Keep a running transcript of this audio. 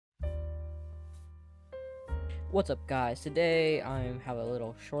What's up, guys? Today I have a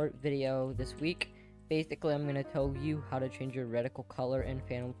little short video this week. Basically, I'm going to tell you how to change your reticle color in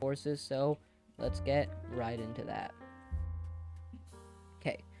Phantom Forces, so let's get right into that.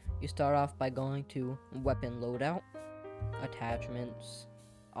 Okay, you start off by going to Weapon Loadout, Attachments,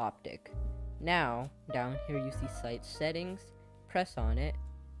 Optic. Now, down here you see Sight Settings, press on it,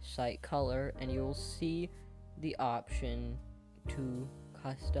 Sight Color, and you will see the option to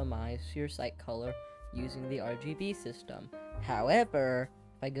customize your sight color using the RGB system. However,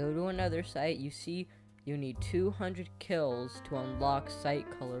 if I go to another site, you see you need 200 kills to unlock sight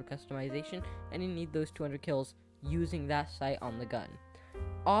color customization, and you need those 200 kills using that sight on the gun.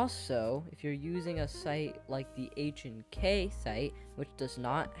 Also, if you're using a site like the H&K site, which does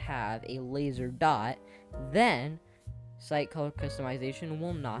not have a laser dot, then sight color customization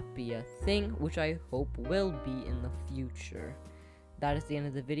will not be a thing, which I hope will be in the future. That is the end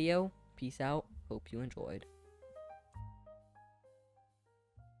of the video. Peace out. Hope you enjoyed.